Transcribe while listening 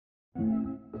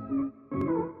Hey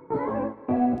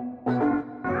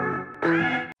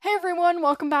everyone,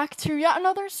 welcome back to yet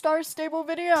another Star Stable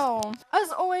video.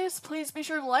 As always, please be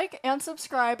sure to like and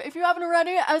subscribe if you haven't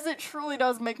already, as it truly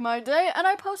does make my day, and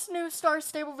I post new Star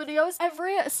Stable videos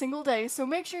every single day, so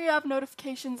make sure you have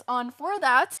notifications on for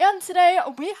that. And today,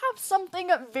 we have something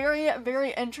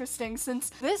very interesting, since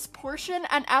this portion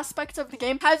and aspect of the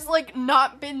game has,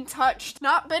 not been touched,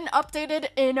 not been updated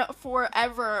in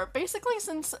forever. Basically,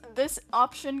 since this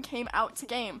option came out to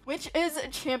game, which is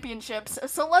championships.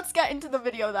 So let's get into the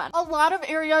video then. A lot of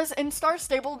areas in Star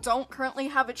Stable don't currently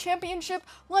have a championship,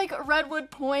 like Redwood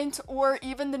Point, or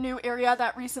even the new area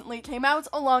that recently came out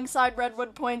alongside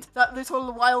Redwood Point, that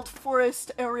little wild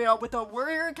forest area with the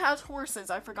warrior cat horses,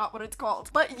 I forgot what it's called.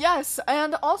 But yes,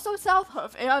 and also South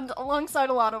Hoof, and alongside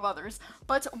a lot of others.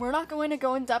 But we're not going to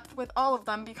go in depth with all of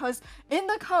them, because in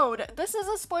the code, this is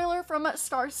a spoiler from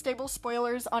Star Stable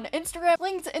Spoilers on Instagram,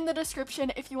 linked in the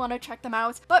description if you want to check them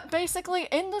out. But basically,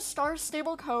 in the Star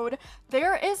Stable code,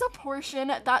 there is a portion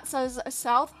that says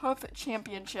South Hoof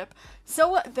Championship.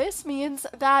 So this means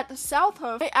that South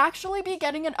Hoof may actually be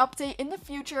getting an update in the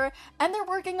future, and they're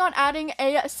working on adding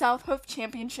a South Hoof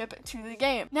Championship to the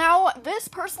game. Now, this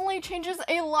personally changes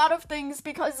a lot of things,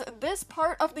 because this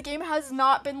part of the game has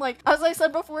not been, as I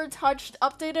said before, touched,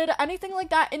 updated, anything like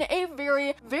that in a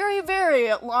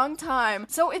very long time.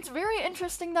 So it's very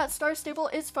interesting that Star Stable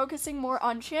is focusing more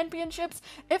on championships.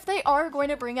 If they are going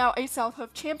to bring out a South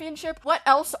Hoof Championship, what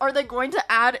else are they going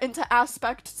to add into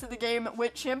aspect to the game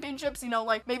with championships? You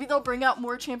know, maybe they'll bring out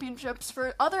more championships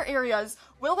for other areas.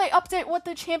 Will they update what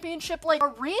the championship,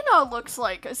 arena looks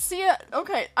like? See it?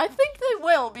 Okay, I think they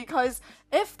will, because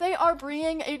if they are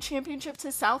bringing a championship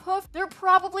to South Hoof, they're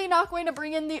probably not going to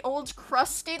bring in the old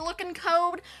crusty looking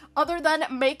code, other than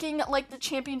making, the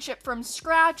championship from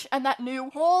scratch, and that new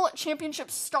whole championship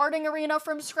starting arena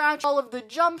from scratch, all of the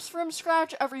jumps from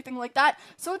scratch, everything like that.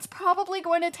 So it's probably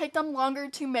going to take them longer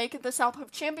to make the South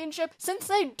Hoof Championship, since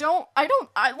they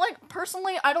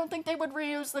personally, I don't think they would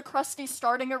reuse the crusty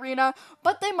starting arena,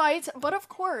 but they might. But of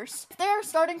course, if they're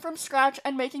starting from scratch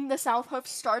and making the South Hoof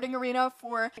starting arena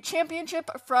for a championship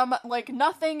from,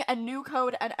 nothing and new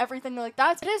code and everything like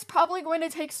that, it is probably going to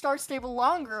take Star Stable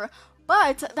longer.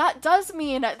 But that does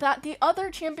mean that the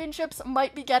other championships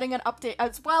might be getting an update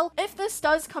as well. If this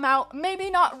does come out, maybe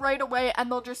not right away,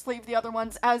 and they'll just leave the other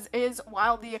ones as is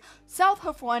while the South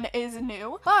Hoof one is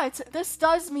new. But this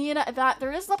does mean that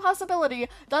there is the possibility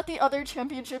that the other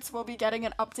championships will be getting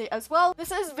an update as well.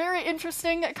 This is very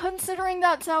interesting, considering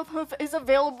that South Hoof is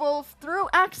available through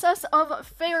access of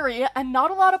ferry, and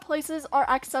not a lot of places are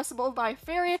accessible by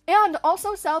ferry. And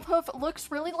also, South Hoof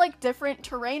looks really different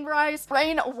terrain-wise,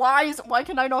 why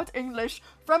can I not English,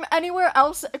 from anywhere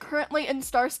else currently in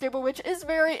Star Stable, which is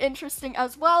very interesting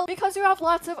as well, because you have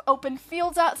lots of open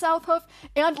fields at South Hoof,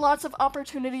 and lots of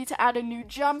opportunity to add in new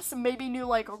jumps, maybe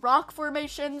new rock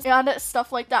formations, and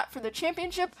stuff like that for the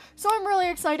championship. So I'm really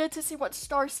excited to see what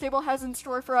Star Stable has in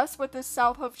store for us with this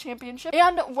South Hoof Championship,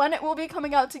 and when it will be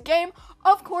coming out to game.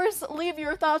 Of course, leave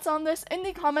your thoughts on this in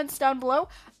the comments down below,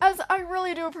 as I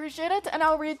really do appreciate it, and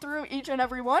I'll read through each and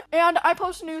every one. And I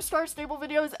post new Star Stable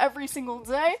videos every single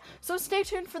day, so stay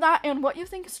tuned for that, and what you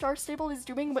think Star Stable is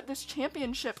doing with this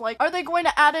championship. Are they going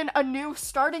to add in a new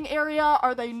starting area?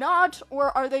 Are they not?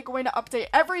 Or are they going to update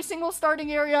every single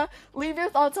starting area? Leave your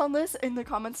thoughts on this in the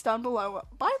comments down below.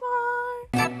 Bye bye!